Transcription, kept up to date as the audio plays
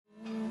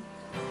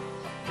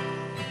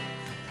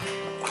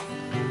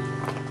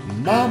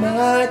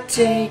Mama,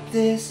 take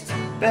this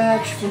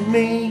badge from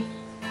me.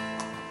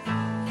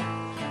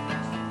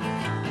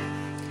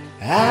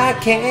 I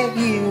can't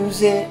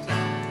use it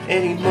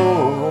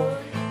anymore.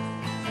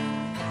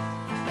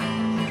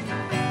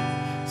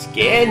 It's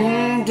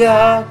getting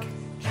dark,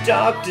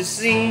 dark to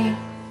see.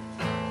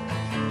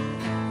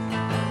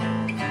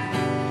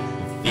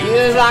 It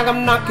feels like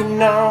I'm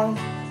knocking on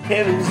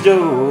heaven's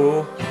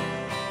door.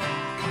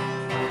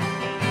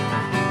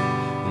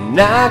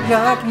 Knock,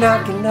 knock,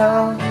 knocking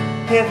on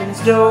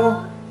heaven's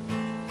door.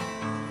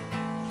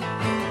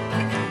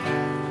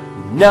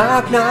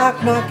 Knock,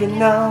 knock,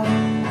 knocking on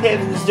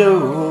heaven's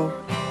door.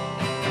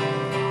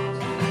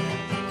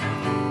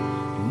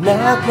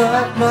 Knock,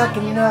 knock,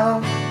 knocking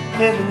on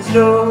heaven's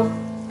door.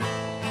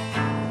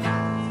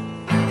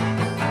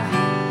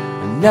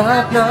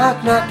 Knock,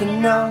 knock,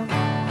 knocking on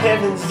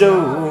heaven's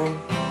door.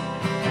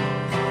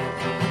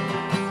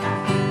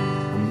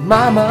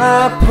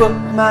 Mama, put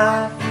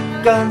my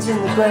guns in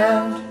the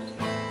ground.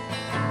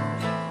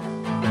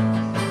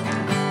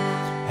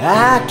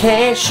 I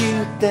can't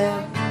shoot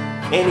them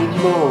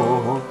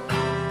anymore.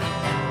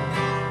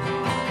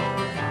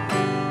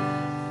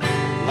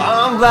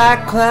 Long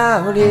black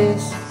cloud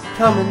is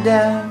coming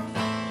down.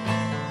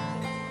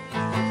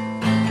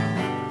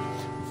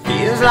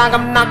 Feels like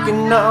I'm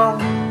knocking on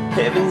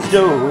heaven's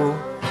door.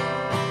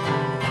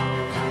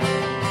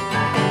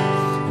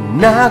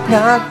 Knock,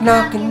 knock,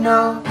 knocking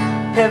on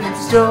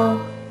heaven's door.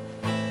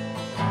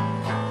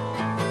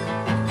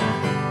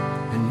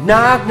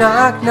 Knock,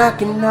 knock,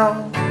 knocking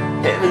on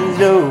heaven's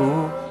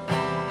door.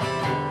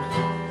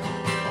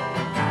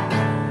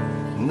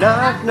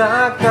 Knock,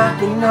 knock,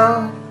 knocking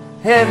on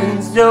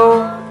heaven's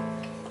door.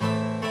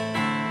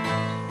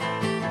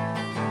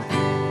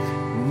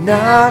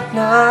 Knock,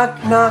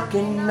 knock,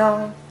 knocking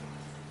on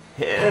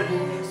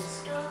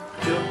heaven's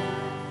door.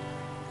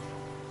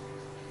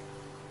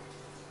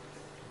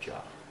 Good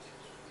job.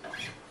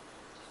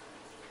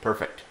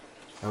 Perfect.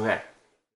 Okay.